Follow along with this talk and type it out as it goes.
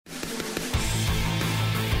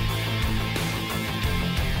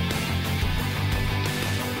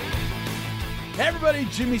Hey everybody,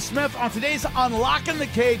 Jimmy Smith. On today's Unlocking the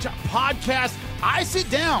Cage podcast, I sit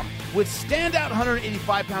down with standout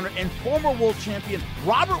 185-pounder and former world champion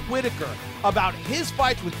Robert Whitaker about his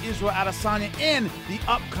fights with Israel Adesanya in the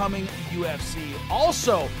upcoming UFC.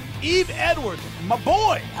 Also, Eve Edwards, my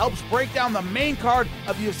boy, helps break down the main card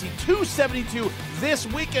of UFC 272 this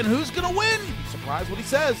weekend. Who's going to win? Surprise what he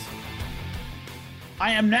says.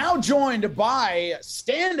 I am now joined by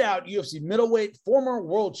standout UFC middleweight, former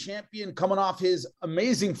world champion, coming off his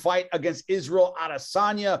amazing fight against Israel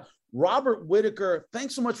Adesanya, Robert Whitaker.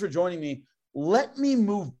 Thanks so much for joining me. Let me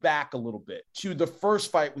move back a little bit to the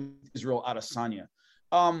first fight with Israel Adesanya.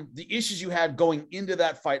 The issues you had going into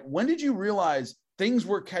that fight. When did you realize things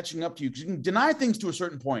were catching up to you? Because you can deny things to a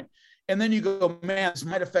certain point, and then you go, man, this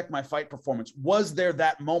might affect my fight performance. Was there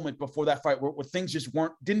that moment before that fight where things just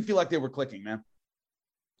didn't feel like they were clicking, man?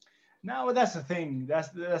 No, well, that's the thing. That's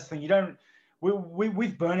the thing. You don't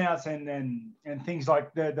with burnouts and things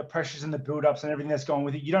like the pressures and the build-ups and everything that's going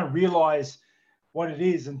with it. You don't realize what it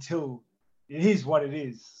is until it is what it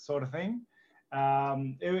is, sort of thing.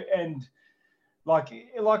 And like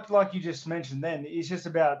you just mentioned, then it's just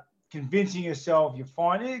about convincing yourself you're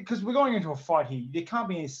fine, because we're going into a fight here. There can't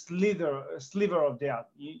be a sliver of doubt.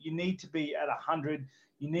 You need to be at 100.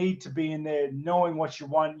 You need to be in there knowing what you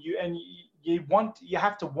want. You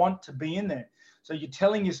have to want to be in there. So you're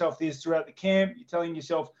telling yourself this throughout the camp. You're telling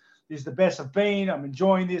yourself, this is the best I've been. I'm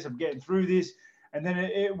enjoying this. I'm getting through this. And then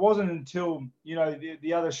it wasn't until,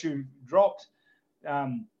 the other shoe dropped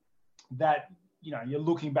that, you're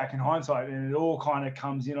looking back in hindsight and it all kind of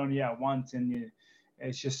comes in on you at once, and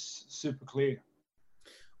it's just super clear.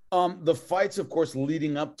 The fights, of course,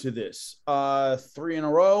 leading up to this, 3 in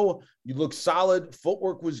a row, you look solid.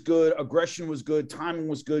 Footwork was good. Aggression was good. Timing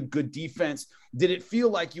was good. Good defense. Did it feel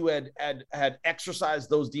like you had exercised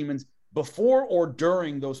those demons before or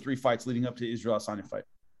during those 3 fights leading up to Israel Adesanya fight?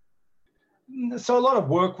 So a lot of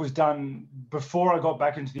work was done before I got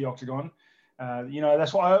back into the octagon.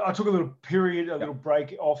 That's why I took a little period, little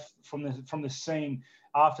break off from the scene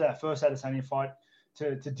after that first Adesanya fight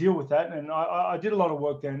to deal with that. And I did a lot of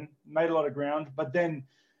work then, made a lot of ground, but then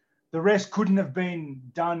the rest couldn't have been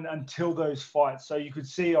done until those fights. So you could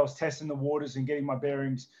see I was testing the waters and getting my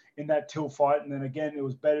bearings in that Till fight. And then again, it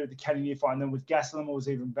was better at the Cannonier fight. And then with Gastelum, it was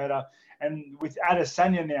even better. And with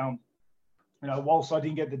Adesanya now, whilst I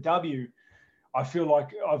didn't get the W, I feel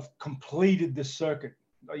like I've completed the circuit.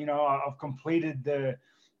 I've completed the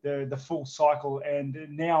full cycle. And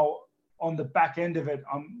now on the back end of it,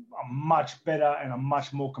 I'm much better and a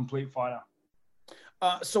much more complete fighter.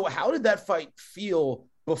 So how did that fight feel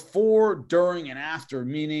before, during, and after?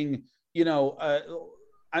 Meaning,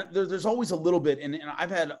 there's always a little bit, and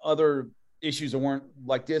I've had other issues that weren't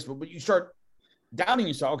like this, but you start doubting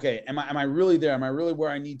yourself. Okay, am I really there? Am I really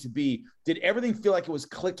where I need to be? Did everything feel like it was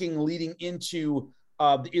clicking leading into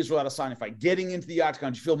the Israel Adesanya fight, getting into the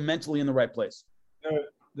octagon? Did you feel mentally in the right place?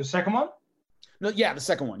 The second one? No, yeah, the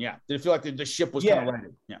second one. Yeah, did it feel like the ship was kind of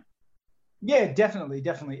righted? Yeah. Yeah, definitely.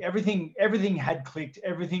 Everything had clicked.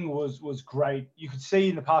 Everything was great. You could see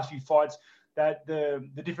in the past few fights that the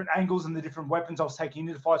different angles and the different weapons I was taking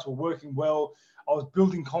into the fights were working well. I was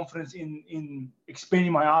building confidence in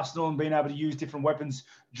expanding my arsenal and being able to use different weapons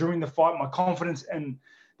during the fight. My confidence and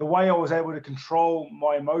the way I was able to control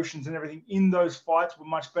my emotions and everything in those fights were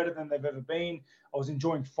much better than they've ever been. I was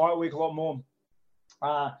enjoying fight week a lot more.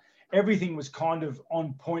 Everything was kind of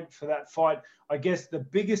on point for that fight. I guess the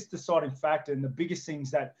biggest deciding factor and the biggest things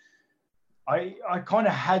that I kind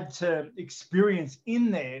of had to experience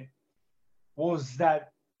in there was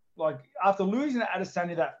that, like, after losing to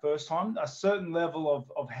Adesanya that first time, a certain level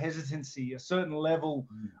of hesitancy, a certain level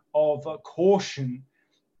of caution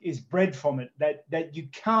is bred from it that you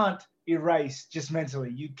can't erase just mentally.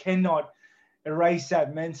 You cannot erase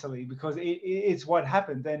that mentally because it's what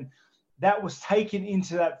happened. And that was taken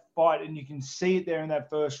into that fight, and you can see it there in that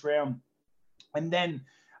first round. And then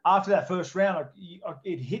after that first round,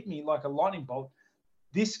 it hit me like a lightning bolt.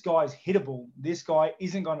 This guy's hittable. This guy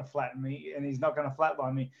isn't going to flatten me, and he's not going to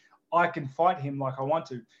flatline me. I can fight him like I want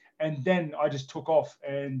to. And then I just took off.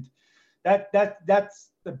 And that's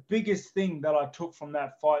the biggest thing that I took from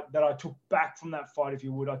that fight, that I took back from that fight, if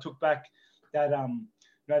you would. I took back that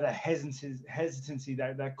that hesitancy,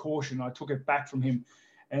 that caution. I took it back from him.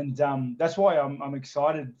 And that's why I'm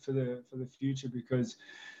excited for the future, because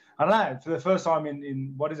I don't know, for the first time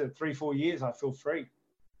in 3-4 years, I feel free.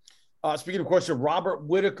 Speaking of course, Robert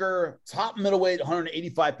Whitaker, top middleweight,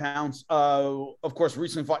 185 pounds. Of course,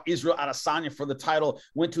 recently fought Israel Adesanya for the title,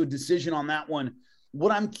 went to a decision on that one.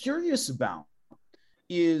 What I'm curious about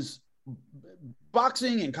is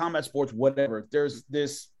boxing and combat sports, whatever. There's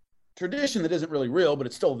this tradition that isn't really real, but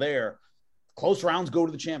it's still there. Close rounds go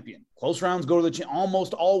to the champion. Close rounds go to the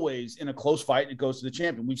almost always in a close fight, it goes to the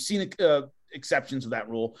champion. We've seen exceptions of that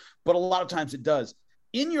rule, but a lot of times it does.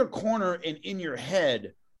 In your corner and in your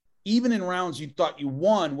head, even in rounds you thought you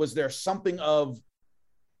won, was there something of,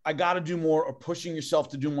 I got to do more, or pushing yourself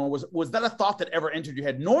to do more? Was that a thought that ever entered your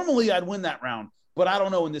head? Normally I'd win that round, but I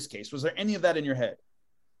don't know in this case. Was there any of that in your head?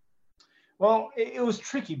 Well, it was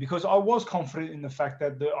tricky because I was confident in the fact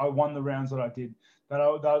that I won the rounds that I did, that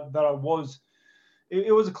I was.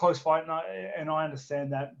 It was a close fight, and I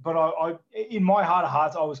understand that. But I in my heart of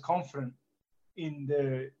hearts, I was confident in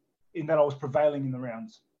that I was prevailing in the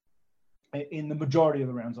rounds, in the majority of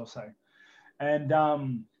the rounds, I'll say. And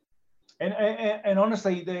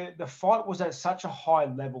honestly, the fight was at such a high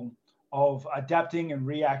level of adapting and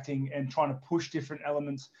reacting and trying to push different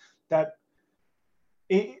elements that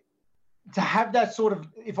to have that sort of,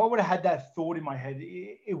 if I would have had that thought in my head,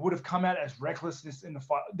 it would have come out as recklessness in the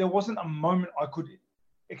fight. There wasn't a moment I could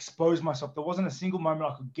expose myself. There wasn't a single moment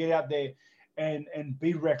I could get out there and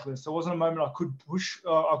be reckless. There wasn't a moment I could push,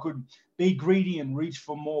 I could be greedy and reach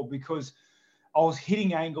for more, because I was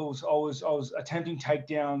hitting angles. I was attempting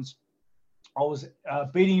takedowns. I was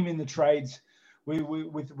beating him in the trades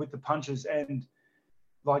with the punches, and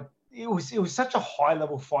like it was such a high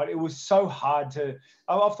level fight. It was so hard to.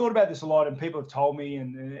 I've thought about this a lot, and people have told me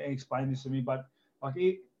and explained this to me, but like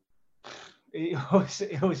it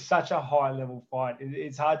was such a high level fight.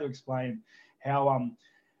 It's hard to explain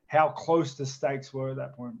how close the stakes were at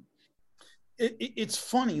that point. It's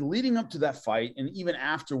funny leading up to that fight and even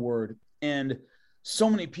afterward, and so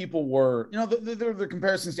many people were, the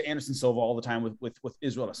comparisons to Anderson Silva all the time with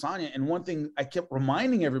Israel Adesanya. And one thing I kept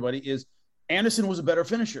reminding everybody is Anderson was a better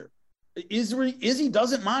finisher. Izzy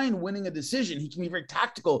doesn't mind winning a decision. He can be very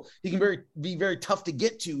tactical. He can be very tough to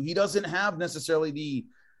get to. He doesn't have necessarily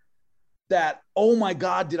that, oh my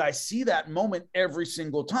God, did I see that moment every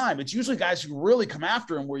single time? It's usually guys who really come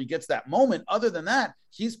after him where he gets that moment. Other than that,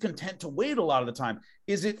 he's content to wait a lot of the time.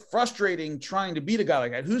 Is it frustrating trying to beat a guy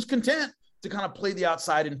like that who's content to kind of play the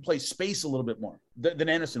outside and play space a little bit more than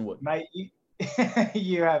Anderson would? Mate,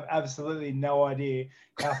 you have absolutely no idea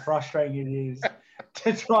how frustrating it is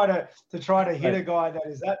to try to hit a guy that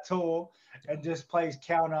is that tall and just plays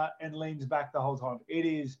counter and leans back the whole time. It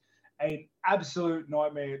is an absolute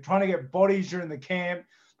nightmare. Trying to get bodies during the camp,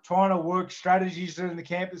 trying to work strategies during the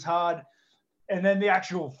camp is hard. And then the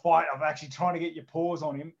actual fight of actually trying to get your paws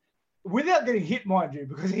on him without getting hit, mind you,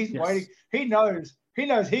 because he's waiting. He knows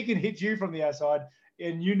he can hit you from the outside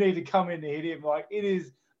and you need to come in to hit him. Like, it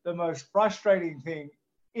is the most frustrating thing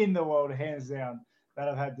in the world, hands down, that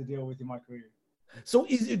I've had to deal with in my career. So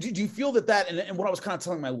do you feel that and what I was kind of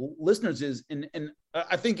telling my listeners is, and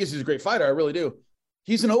I think this is a great fighter, I really do.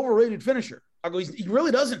 He's an overrated finisher. I go, he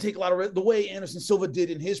really doesn't take a lot of the way Anderson Silva did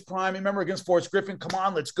in his prime. Remember against Forrest Griffin, come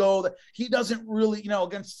on, let's go. He doesn't really,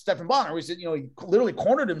 against Stephan Bonner, he said, he literally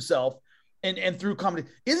cornered himself and through comedy.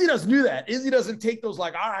 Izzy doesn't do that. Izzy doesn't take those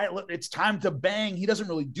like, all right, look, it's time to bang. He doesn't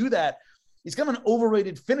really do that. He's kind of an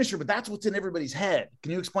overrated finisher, but that's what's in everybody's head.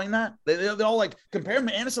 Can you explain that? They all like compare him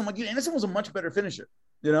to Anderson. Like, Anderson was a much better finisher,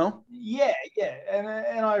 Yeah,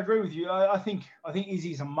 and I agree with you. I think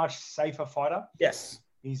Izzy's a much safer fighter. Yes,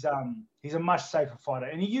 he's a much safer fighter,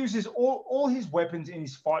 and he uses all his weapons in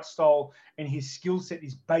his fight style, and his skill set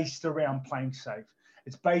is based around playing safe.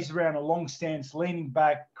 It's based around a long stance, leaning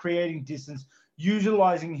back, creating distance,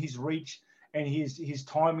 utilizing his reach and his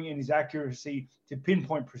timing and his accuracy to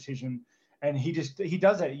pinpoint precision. And he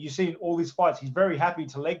does that. You see in all his fights, he's very happy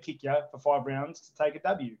to leg kick you for 5 rounds to take a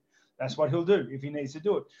W. That's what he'll do if he needs to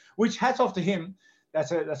do it. Which, hats off to him.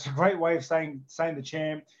 That's a great way of saying the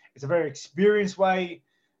champ. It's a very experienced way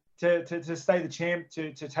to stay the champ,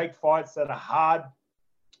 to take fights that are hard,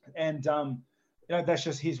 and that's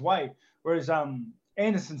just his way. Whereas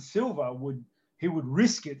Anderson Silva would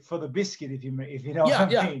risk it for the biscuit, if you know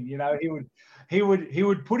what I mean. He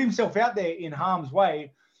would put himself out there in harm's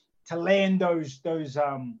way to land those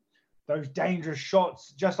dangerous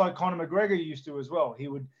shots, just like Conor McGregor used to as well. He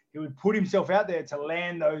would put himself out there to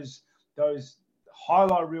land those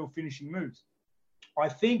highlight reel finishing moves. I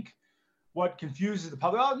think what confuses the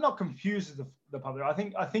public, not confuses the public,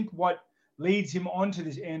 I think what leads him onto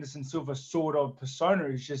this Anderson Silva sort of persona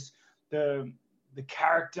is just the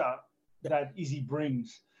character that Izzy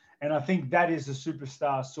brings. And I think that is the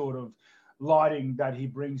superstar sort of lighting that he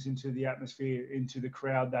brings into the atmosphere, into the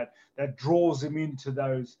crowd, that draws him into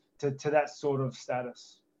those to that sort of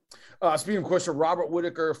status. Speaking of course of Robert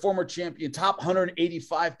Whittaker, former champion, top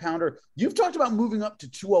 185 pounder. You've talked about moving up to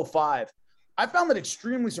 205. I found that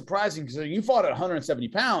extremely surprising because you fought at 170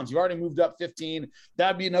 pounds. You already moved up 15.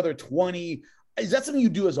 That'd be another 20. Is that something you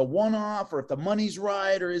do as a one-off, or if the money's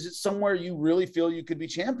right, or is it somewhere you really feel you could be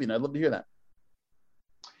champion? I'd love to hear that.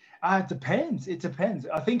 It depends. It depends.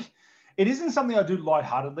 I think it isn't something I do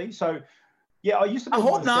lightheartedly. So, yeah, I used to be a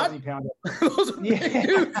 170 pounder.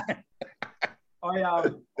 Yeah.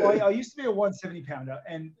 I used to be a 170 pounder,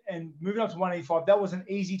 and moving up to 185, that was an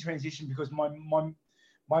easy transition because my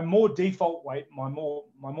more default weight, my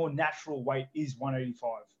more natural weight is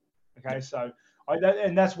 185. Okay, so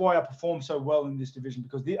and that's why I perform so well in this division,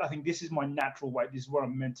 because I think this is my natural weight. This is what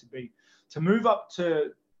I'm meant to be. To move up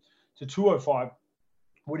to 205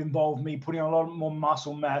 would involve me putting on a lot more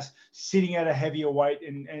muscle mass, sitting at a heavier weight,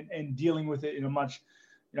 and dealing with it in a much,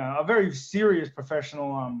 a very serious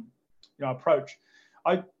professional approach.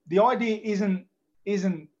 The idea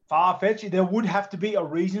isn't far-fetched. There would have to be a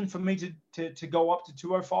reason for me to go up to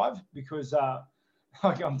 205 because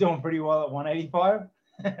I'm doing pretty well at 185.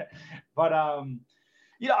 But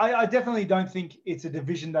I definitely don't think it's a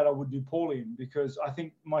division that I would do poorly in, because I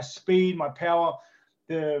think my speed, my power,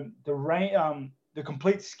 the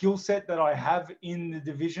complete skill set that I have in the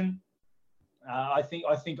division, I think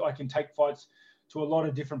I can take fights to a lot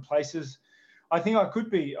of different places. I think I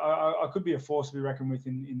could be a force to be reckoned with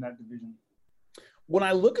in that division. When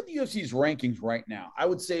I look at the UFC's rankings right now, I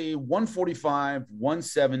would say 145,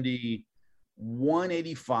 170,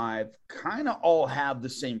 185 kind of all have the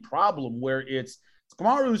same problem, where it's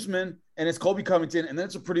Kamaru Usman and it's Colby Covington, and then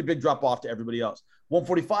it's a pretty big drop off to everybody else.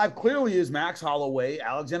 145 clearly is Max Holloway,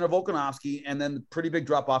 Alexander Volkanovski, and then pretty big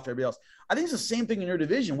drop off to everybody else. I think it's the same thing in your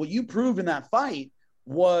division. What you proved in that fight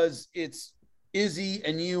was it's Izzy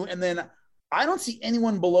and you, and then I don't see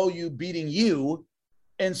anyone below you beating you.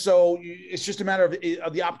 And so it's just a matter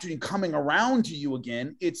of the opportunity coming around to you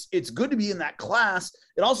again. It's good to be in that class.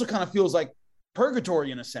 It also kind of feels like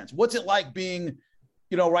purgatory in a sense. What's it like being,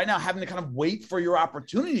 right now having to kind of wait for your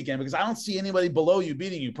opportunity again? Because I don't see anybody below you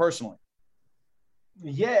beating you personally.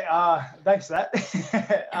 Yeah, thanks for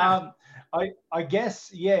that. I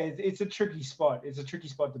guess, yeah, it's a tricky spot. It's a tricky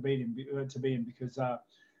spot to be in because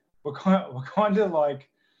we're kind of like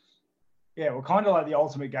the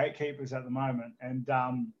ultimate gatekeepers at the moment, and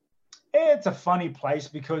it's a funny place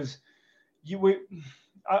because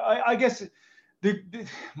I guess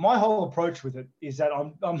my whole approach with it is that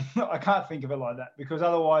I can't think of it like that, because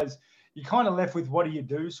otherwise you're kind of left with what do you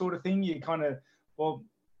do sort of thing. You kind of,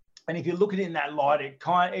 and if you look at it in that light,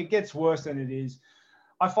 it gets worse than it is.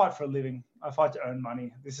 I fight for a living. I fight to earn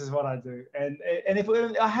money. This is what I do, and if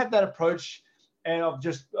I have that approach, and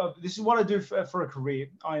this is what I do for a career.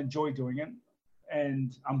 I enjoy doing it,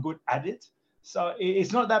 and I'm good at it. So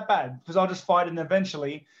it's not that bad, because I'll just fight, and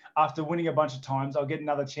eventually, after winning a bunch of times, I'll get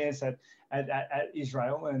another chance at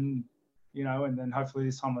Israel, and and then hopefully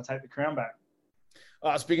this time I'll take the crown back.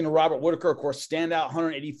 Speaking of Robert Whitaker, of course, standout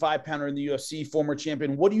 185-pounder in the UFC, former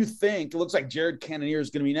champion. What do you think? It looks like Jared Cannonier is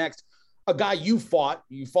going to be next. A guy you fought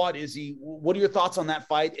Izzy. What are your thoughts on that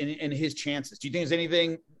fight and his chances? Do you think there's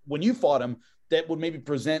anything when you fought him that would maybe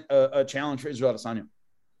present a challenge for Israel Adesanya?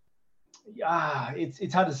 Yeah,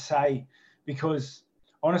 it's hard to say, because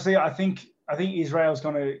honestly, I think Israel's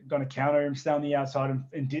going to counter him, stay on the outside,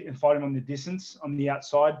 and fight him on the distance on the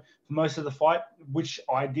outside for most of the fight, which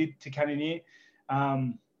I did to Cannonier.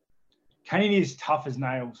 Cannonier is tough as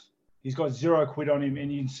nails. He's got zero quit on him,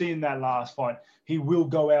 and you can see in that last fight, he will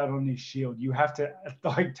go out on his shield. You have to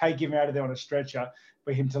take him out of there on a stretcher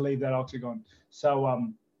for him to leave that octagon.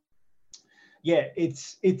 So, yeah,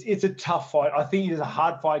 it's a tough fight. I think it is a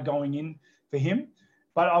hard fight going in for him,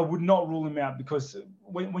 but I would not rule him out, because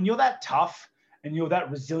when you're that tough and you're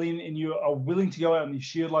that resilient and you are willing to go out on your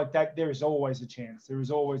shield like that, there is always a chance. There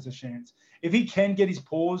is always a chance. If he can get his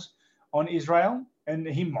paws on Israel, and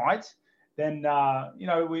he might, then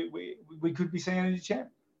we could be seeing a new champ.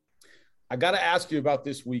 I got to ask you about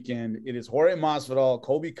this weekend. It is Jorge Masvidal,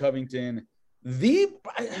 Colby Covington.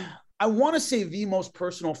 I want to say the most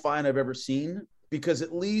personal fight I've ever seen, because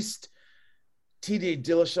at least TJ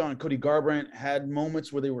Dillashaw and Cody Garbrandt had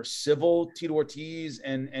moments where they were civil. Tito Ortiz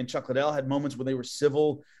and Chuck Liddell had moments where they were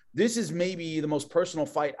civil. This is maybe the most personal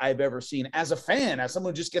fight I've ever seen. As a fan, as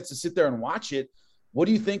someone who just gets to sit there and watch it, what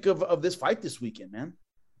do you think of this fight this weekend, man?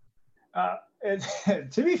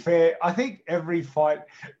 To be fair, I think every fight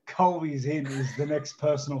Colby's in is the next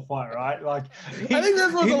personal fight, right? Like, I think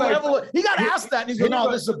this was the level. He got asked that, and he's going,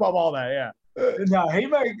 "No, this is above all that." Yeah. No,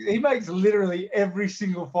 he makes literally every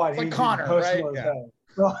single fight. Like Conor, right? Yeah.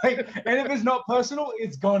 Like, and if it's not personal,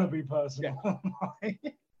 it's gonna be personal.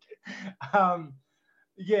 Yeah.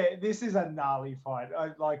 Yeah, this is a gnarly fight.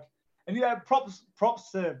 And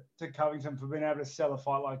props to Covington for being able to sell a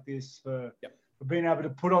fight like this, for being able to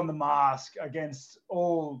put on the mask against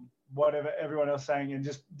all whatever everyone else saying, and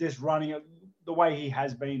just running it the way he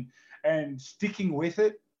has been and sticking with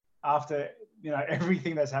it after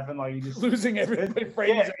everything that's happened. Like, he just losing everybody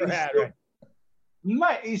Brady's ever had. Right?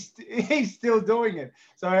 Mate, he's still doing it.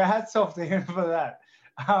 So hats off to him for that.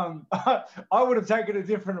 I would have taken a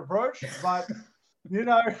different approach, but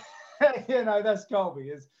that's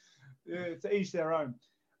Colby. It's each their own.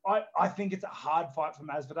 I think it's a hard fight for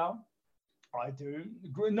Masvidal. I do.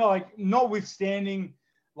 Notwithstanding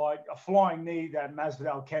like a flying knee that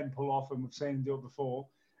Masvidal can pull off, and we've seen him do it before.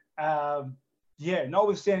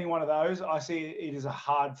 Notwithstanding one of those, I see it as a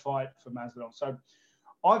hard fight for Masvidal. So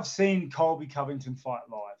I've seen Colby Covington fight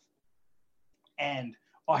live, and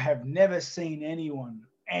I have never seen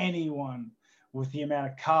anyone with the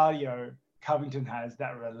amount of cardio Covington has,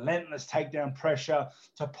 that relentless takedown pressure,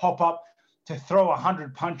 to pop up, to throw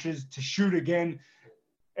 100 punches, to shoot again,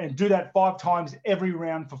 and do that 5 times every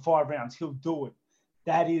round for 5 rounds. He'll do it.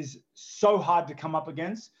 That is so hard to come up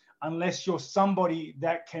against unless you're somebody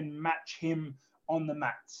that can match him on the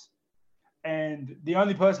mats. And the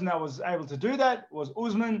only person that was able to do that was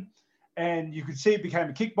Usman, and you could see it became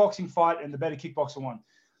a kickboxing fight, and the better kickboxer won.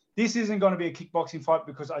 This isn't going to be a kickboxing fight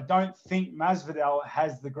because I don't think Masvidal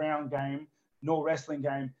has the ground game nor wrestling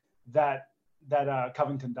game that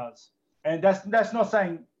Covington does. And that's not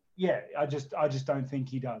saying, I just don't think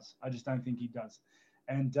he does. I just don't think he does.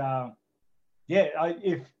 And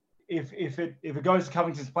if it goes to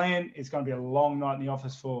Covington's plan, it's going to be a long night in the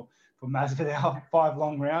office for Masvidal, 5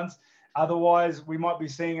 long rounds. Otherwise, we might be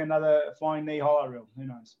seeing another flying knee highlight reel. Who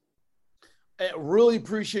knows? I really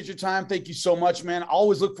appreciate your time. Thank you so much, man.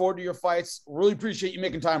 Always look forward to your fights. Really appreciate you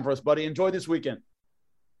making time for us, buddy. Enjoy this weekend.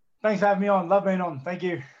 Thanks for having me on. Love being on. Thank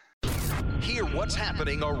you. Hear what's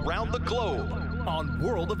happening around the globe on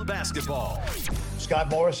World of Basketball. Scott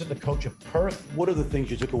Morrison, the coach of Perth. What are the things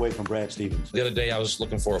you took away from Brad Stevens? The other day, I was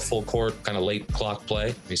looking for a full court, kind of late clock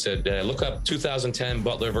play. He said, look up 2010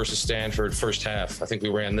 Butler versus Stanford first half. I think we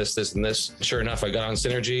ran this, and this. Sure enough, I got on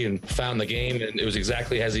Synergy and found the game, and it was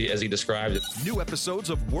exactly as he described it. New episodes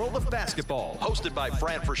of World of Basketball, hosted by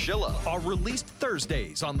Fran Fraschilla, are released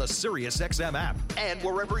Thursdays on the SiriusXM app and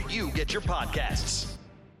wherever you get your podcasts.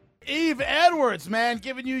 Eve Edwards, man,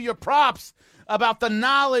 giving you your props about the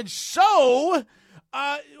knowledge. So,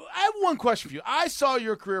 I have one question for you. I saw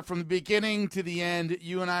your career from the beginning to the end.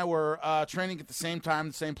 You and I were training at the same time,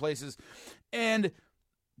 the same places. And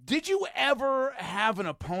did you ever have an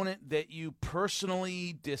opponent that you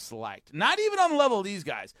personally disliked? Not even on the level of these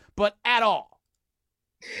guys, but at all.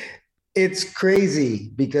 It's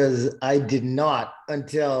crazy because I did not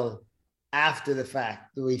until after the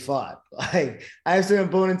fact that we fought. Like, I have some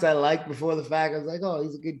opponents I liked before the fact. I was like, oh,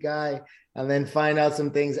 he's a good guy. And then find out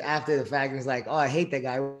some things after the fact. And it's like, oh, I hate that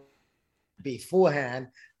guy beforehand,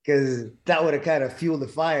 because that would have kind of fueled the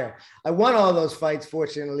fire. I won all those fights,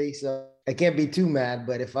 fortunately, so I can't be too mad.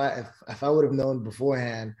 But if I would have known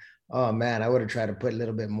beforehand, oh man, I would have tried to put a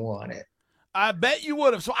little bit more on it. I bet you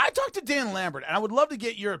would have. So I talked to Dan Lambert, and I would love to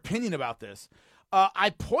get your opinion about this. I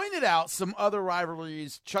pointed out some other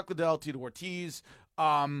rivalries: Chuck Liddell, Tito Ortiz.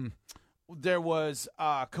 There was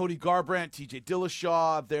Cody Garbrandt, TJ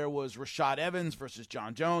Dillashaw. There was Rashad Evans versus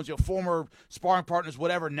John Jones. Former sparring partners,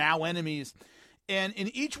 whatever, now enemies. And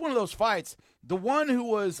in each one of those fights, the one who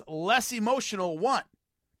was less emotional won.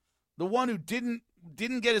 The one who didn't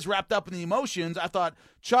get as wrapped up in the emotions. I thought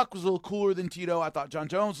Chuck was a little cooler than Tito. I thought John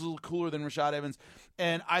Jones was a little cooler than Rashad Evans.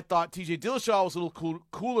 And I thought TJ Dillashaw was a little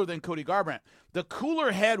cooler than Cody Garbrandt. The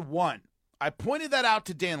cooler head won. I pointed that out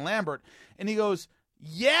to Dan Lambert, and he goes,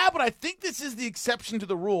 yeah, but I think this is the exception to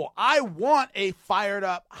the rule. I want a fired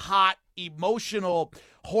up, hot, emotional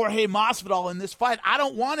Jorge Masvidal in this fight. I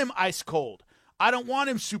don't want him ice cold. I don't want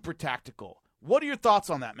him super tactical. What are your thoughts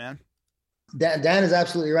on that, man? Dan is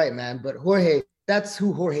absolutely right, man. But Jorge, that's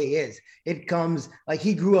who Jorge is. It comes like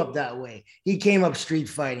he grew up that way. He came up street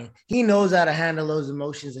fighting. He knows how to handle those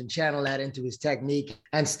emotions and channel that into his technique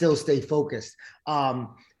and still stay focused.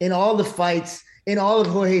 In all the fights, in all of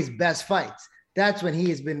Jorge's best fights, that's when he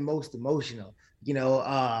has been most emotional.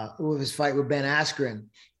 With his fight with Ben Askren,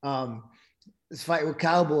 his fight with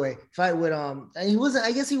Cowboy, fight with and he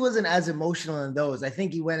wasn't as emotional in those. I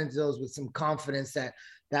think he went into those with some confidence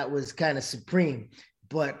that was kind of supreme.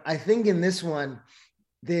 But I think in this one,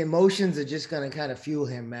 the emotions are just going to kind of fuel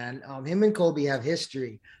him, man. Him and Colby have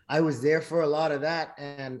history. I was there for a lot of that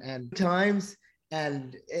and times,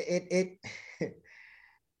 and it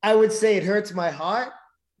I would say it hurts my heart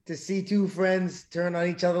to see two friends turn on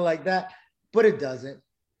each other like that, but it doesn't.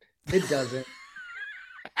 It doesn't.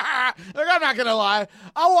 I'm not gonna lie.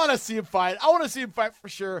 I want to see him fight. I want to see him fight for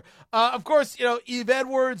sure. Of course, Yves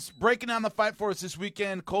Edwards breaking down the fight for us this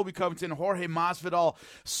weekend. Colby Covington, Jorge Masvidal.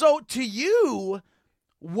 So to you,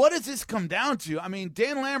 what does this come down to? I mean,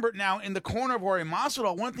 Dan Lambert now in the corner of Jorge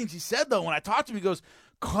Masvidal. One of the things he said though, when I talked to him, he goes,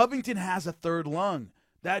 Covington has a third lung.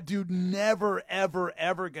 That dude never, ever,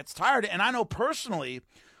 ever gets tired. And I know personally,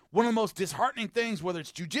 one of the most disheartening things, whether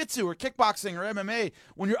it's jiu-jitsu or kickboxing or MMA,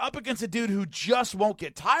 when you're up against a dude who just won't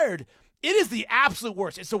get tired, it is the absolute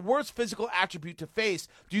worst. It's the worst physical attribute to face.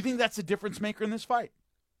 Do you think that's the difference maker in this fight?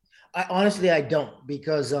 Honestly, I don't,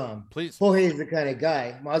 because Please. Jorge is the kind of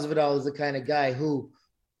guy, Masvidal is the kind of guy who,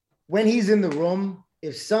 when he's in the room,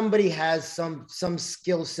 if somebody has some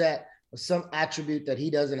skill set or some attribute that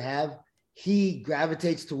he doesn't have, he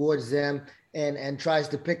gravitates towards them and tries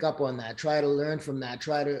to pick up on that, try to learn from that,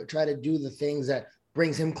 try to do the things that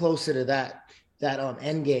brings him closer to that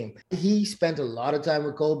end game. He spent a lot of time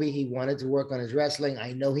with Colby. He wanted to work on his wrestling.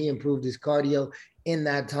 I know he improved his cardio in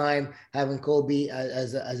that time, having Colby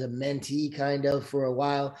as a mentee kind of for a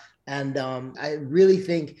while. And I really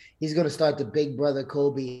think he's going to start the big brother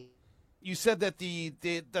Colby. You said that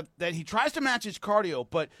that he tries to match his cardio,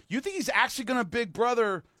 but you think he's actually going to big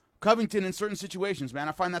brother Covington in certain situations, man?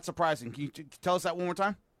 I find that surprising. Can you tell us that one more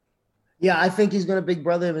time? Yeah, I think he's going to big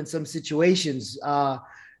brother him in some situations.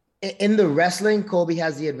 In the wrestling, Colby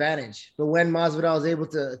has the advantage. But when Masvidal is able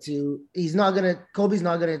Colby's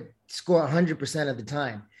not going to score 100% of the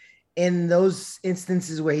time. In those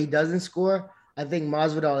instances where he doesn't score, I think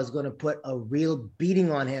Masvidal is going to put a real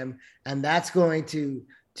beating on him. And that's going to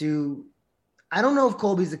I don't know if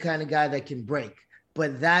Colby's the kind of guy that can break,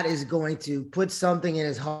 but that is going to put something in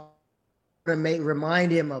his heart to remind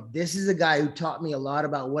him of, this is a guy who taught me a lot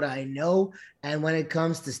about what I know. And when it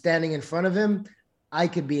comes to standing in front of him, I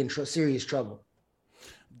could be in serious trouble.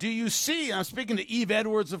 Do you see, I'm speaking to Yves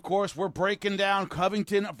Edwards, of course, we're breaking down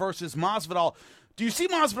Covington versus Masvidal. Do you see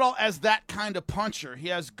Masvidal as that kind of puncher? He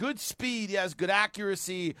has good speed, he has good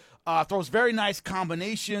accuracy, throws very nice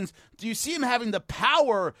combinations. Do you see him having the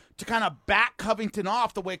power to kind of back Covington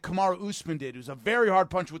off the way Kamaru Usman did, who's a very hard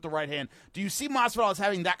puncher with the right hand? Do you see Masvidal as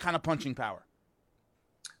having that kind of punching power?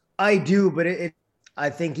 I do, but I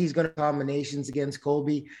think he's going to combinations against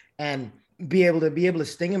Colby and be able to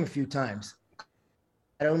sting him a few times.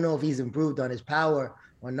 I don't know if he's improved on his power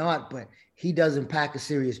or not, but he doesn't pack a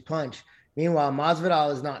serious punch. Meanwhile,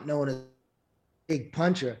 Masvidal is not known as a big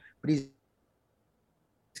puncher, but he's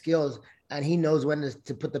skills and he knows when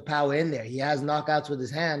to put the power in there. He has knockouts with his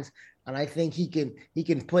hands, and I think he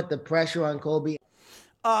can put the pressure on Colby.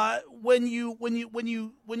 When we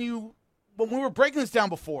were breaking this down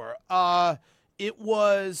before, it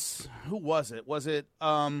was, who was it? Was it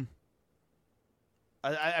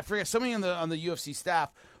I forget, somebody on the UFC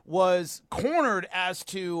staff was cornered as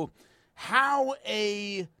to how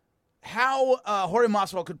Jorge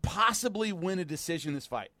Masvidal could possibly win a decision in this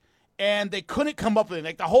fight. And they couldn't come up with it.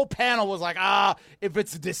 Like, the whole panel was like, if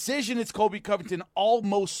it's a decision, it's Colby Covington,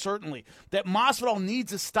 almost certainly. That Masvidal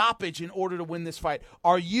needs a stoppage in order to win this fight.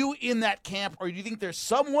 Are you in that camp, or do you think there's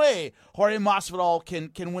some way Jorge Masvidal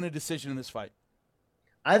can win a decision in this fight?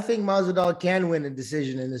 I think Masvidal can win a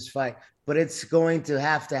decision in this fight, but it's going to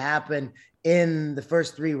have to happen in the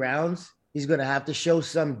first 3 rounds. He's going to have to show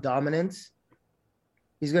some dominance.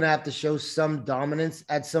 He's going to have to show some dominance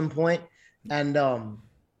at some point and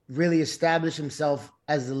really establish himself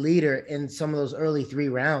as the leader in some of those early 3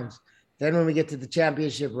 rounds. Then when we get to the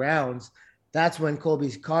championship rounds, that's when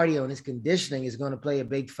Colby's cardio and his conditioning is going to play a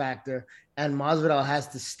big factor, and Masvidal has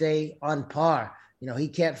to stay on par. You know, he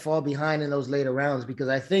can't fall behind in those later rounds, because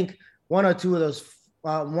I think one or two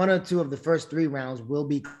of the first 3 rounds will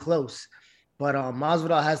be close. But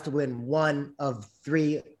Masvidal has to win 1 of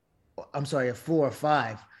 4 or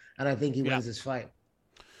 5, and I think he wins this fight.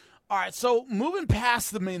 All right, so moving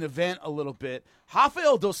past the main event a little bit,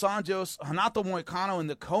 Rafael dos Anjos, Renato Moicano in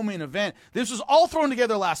the co-main event. This was all thrown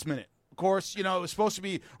together last minute. Of course, it was supposed to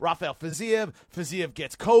be Rafael Fiziev. Fiziev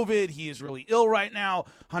gets COVID. He is really ill right now.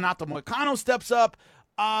 Renato Moicano steps up.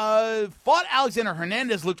 Fought Alexander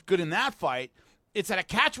Hernandez, looked good in that fight. It's at a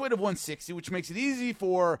catch weight of 160, which makes it easy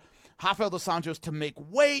for Rafael dos Anjos to make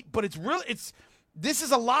weight, but this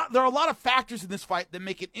is a lot. There are a lot of factors in this fight that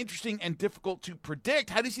make it interesting and difficult to predict.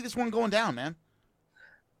 How do you see this one going down, man?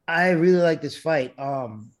 I really like this fight.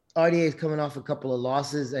 RDA is coming off a couple of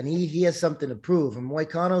losses, and he has something to prove. And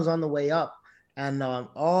Moicano's on the way up. And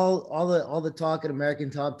all the talk at American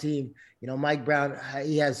Top Team, Mike Brown,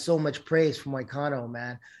 he has so much praise for Moicano,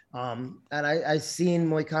 man. And I've seen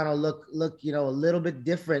Moicano look a little bit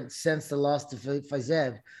different since the loss to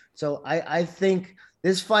Fiziev. So I think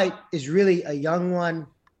this fight is really a young one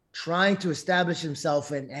trying to establish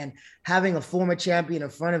himself and having a former champion in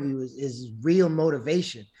front of you is real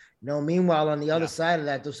motivation. Meanwhile, on the other side of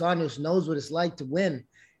that, Dos Anjos knows what it's like to win,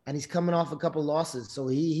 and he's coming off a couple losses. So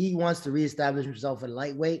he wants to reestablish himself at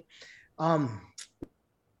lightweight.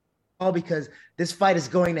 Because this fight is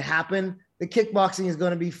going to happen. The kickboxing is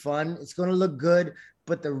going to be fun. It's going to look good,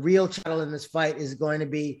 but the real channel in this fight is going to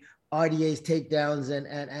be RDA's takedowns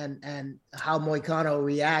and how Moicano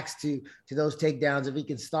reacts to those takedowns, if he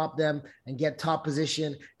can stop them and get top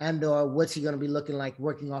position, and or what's he going to be looking like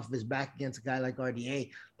working off of his back against a guy like RDA.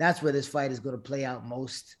 That's where this fight is going to play out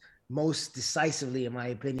most decisively, in my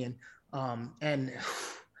opinion. And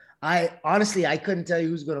I honestly, I couldn't tell you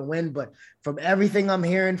who's going to win, but from everything I'm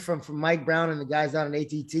hearing from Mike Brown and the guys down at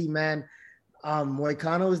ATT, man,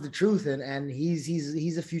 Moicano is the truth, and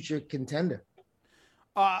he's a future contender.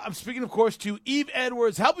 I'm speaking, of course, to Eve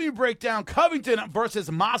Edwards, helping you break down Covington versus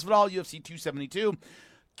Masvidal, UFC 272.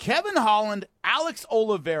 Kevin Holland, Alex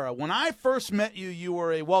Oliveira. When I first met you, you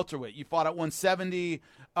were a welterweight. You fought at 170,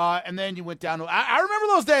 and then you went down to... I remember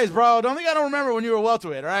those days, bro. Don't think I don't remember when you were a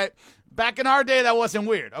welterweight, all right? Back in our day, that wasn't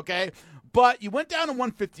weird, okay? But you went down to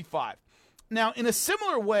 155. Now, in a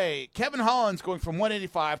similar way, Kevin Holland's going from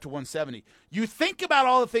 185 to 170. You think about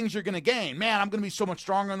all the things you're going to gain. Man, I'm going to be so much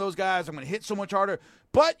stronger than those guys. I'm going to hit so much harder.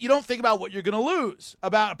 But you don't think about what you're going to lose,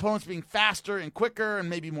 about opponents being faster and quicker and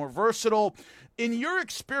maybe more versatile. In your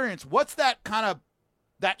experience, what's that kind of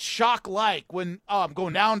that shock like when I'm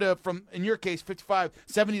going down to, from, in your case,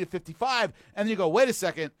 70 to 55, and then you go, wait a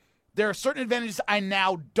second, there are certain advantages I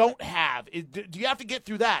now don't have. Do you have to get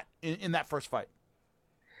through that in that first fight?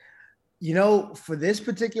 For this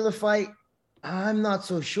particular fight, I'm not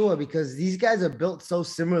so sure because these guys are built so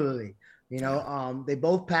similarly. They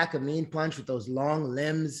both pack a mean punch with those long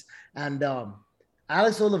limbs, and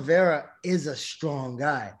Alex Oliveira is a strong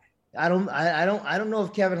guy. I don't know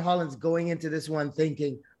if Kevin Holland's going into this one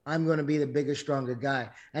thinking I'm going to be the bigger, stronger guy.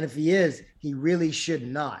 And if he is, he really should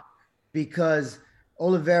not, because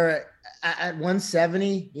Oliveira at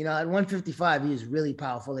 170, at 155, he is really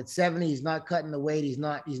powerful. At 70, he's not cutting the weight. He's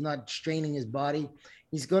not straining his body.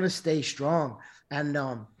 He's going to stay strong. And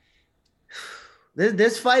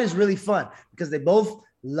this fight is really fun because they both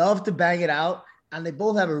love to bang it out, and they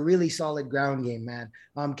both have a really solid ground game, man.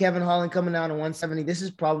 Kevin Holland coming down to 170. This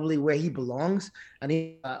is probably where he belongs, and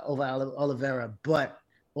he over Oliveira. But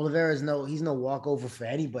Oliveira he's no walkover for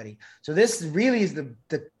anybody. So this really is the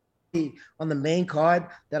on the main card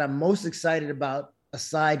that I'm most excited about,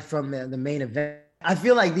 aside from the main event. I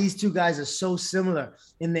feel like these two guys are so similar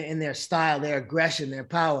in their style, their aggression, their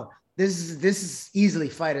power. This is easily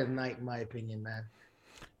fight of the night, in my opinion, man.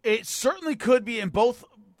 It certainly could be, and both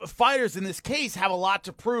fighters in this case have a lot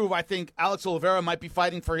to prove. I think Alex Oliveira might be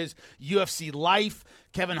fighting for his UFC life.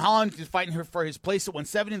 Kevin Holland is fighting for his place at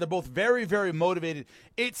 170. They're both very, very motivated.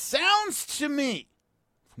 It sounds to me,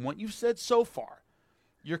 from what you've said so far,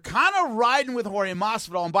 you're kind of riding with Jorge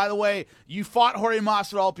Masvidal. And by the way, you fought Jorge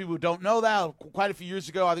Masvidal. People who don't know that, quite a few years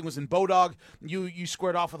ago, I think it was in Bodog, you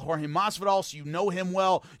squared off with Jorge Masvidal, so you know him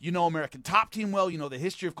well. You know American Top Team well. You know the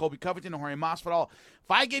history of Colby Covington and Jorge Masvidal.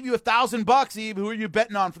 If I gave you $1,000, Eve, who are you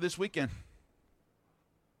betting on for this weekend?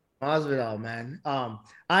 Masvidal, man.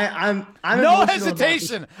 I'm no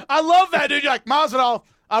hesitation. I love that, dude. You're like, Masvidal.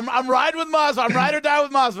 I'm riding with Masvidal. I'm ride or die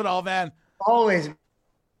with Masvidal, man. Always.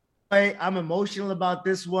 I'm emotional about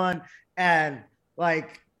this one, and I'm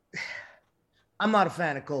not a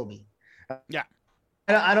fan of Colby. Yeah,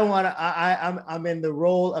 I don't want to. I'm in the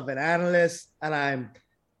role of an analyst, and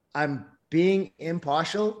I'm being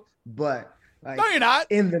impartial, but no, you're not.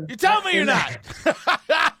 You tell me you're not. You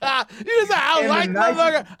just I don't like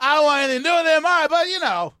motherfucker. I don't want anything to do with him. All right, but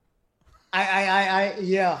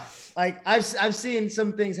yeah. I've seen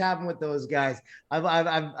some things happen with those guys.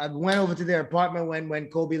 I've went over to their apartment when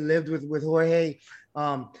Colby lived with Jorge.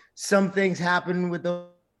 Some things happen with the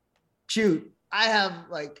shoot. I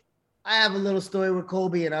have a little story with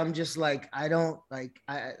Colby, and I'm just like, I don't like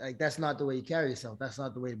that's not the way you carry yourself. That's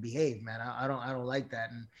not the way to behave, man. I don't like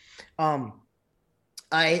that. And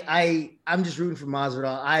I'm just rooting for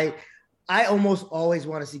Masvidal. I almost always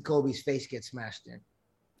want to see Colby's face get smashed in.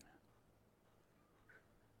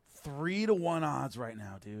 3-1 odds right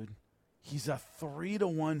now, dude. He's a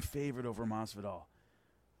 3-1 favorite over Masvidal.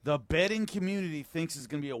 The betting community thinks it's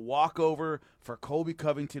going to be a walkover for Colby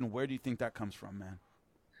Covington. Where do you think that comes from, man?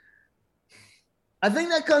 I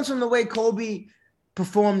think that comes from the way Colby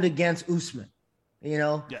performed against Usman,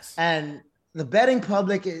 Yes. And the betting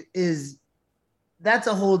public that's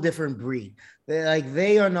a whole different breed.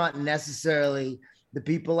 They are not necessarily the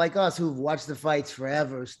people like us who've watched the fights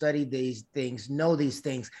forever, studied these things, know these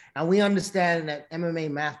things, and we understand that MMA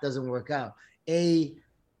math doesn't work out.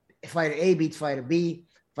 Fighter A beats fighter B,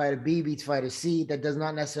 fighter B beats fighter C. That does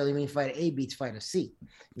not necessarily mean fighter A beats fighter C.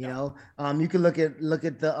 You know, you can look at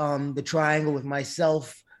the triangle with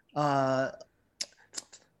myself,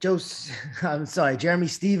 Jeremy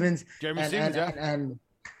Stevens, and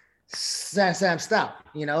Sam Stout.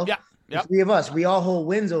 You know, the three of us, we all hold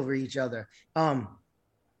wins over each other.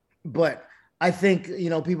 But I think,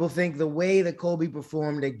 you know, people think the way that Colby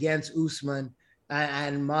performed against Usman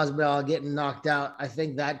and Masvidal getting knocked out, I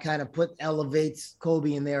think that kind of elevates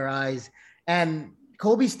Colby in their eyes. And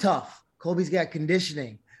Colby's tough. Colby's got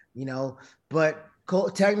conditioning, you know, but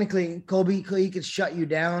technically Colby, he could shut you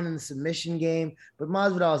down in the submission game, but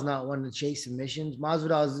Masvidal is not one to chase submissions.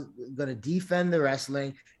 Masvidal is going to defend the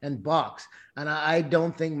wrestling and box. And I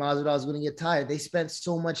don't think Masvidal is going to get tired. They spent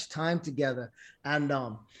so much time together. And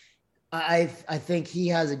I think he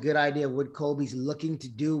has a good idea of what Colby's looking to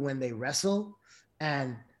do when they wrestle.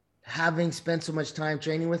 And having spent so much time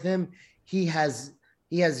training with him, he has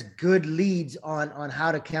good leads on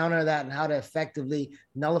how to counter that and how to effectively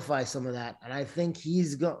nullify some of that. And I think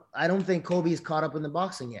I don't think Colby is caught up in the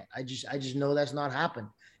boxing yet. I just know that's not happened.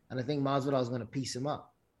 And I think Masvidal is going to piece him up.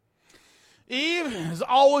 Yves, it's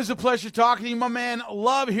always a pleasure talking to you, my man.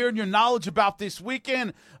 Love hearing your knowledge about this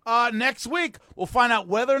weekend. Next week, we'll find out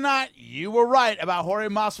whether or not you were right about Jorge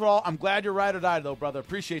Masvidal. I'm glad you're right or die, though, brother.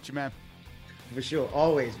 Appreciate you, man. For sure.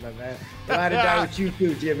 Always, my man. Glad to die with you,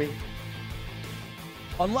 too, Jimmy.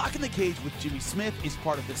 Unlocking the Cage with Jimmy Smith is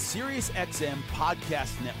part of the SiriusXM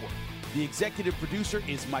Podcast Network. The executive producer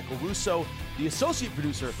is Michael Russo. The associate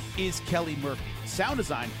producer is Kelly Murphy. Sound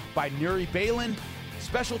design by Nuri Balin.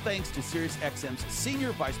 Special thanks to SiriusXM's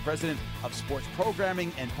Senior Vice President of Sports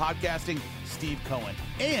Programming and Podcasting, Steve Cohen,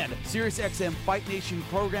 and SiriusXM Fight Nation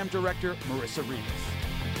Program Director, Marissa Rivas.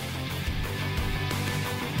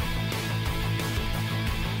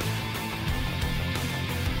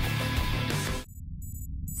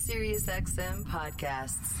 SiriusXM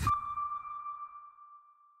Podcasts.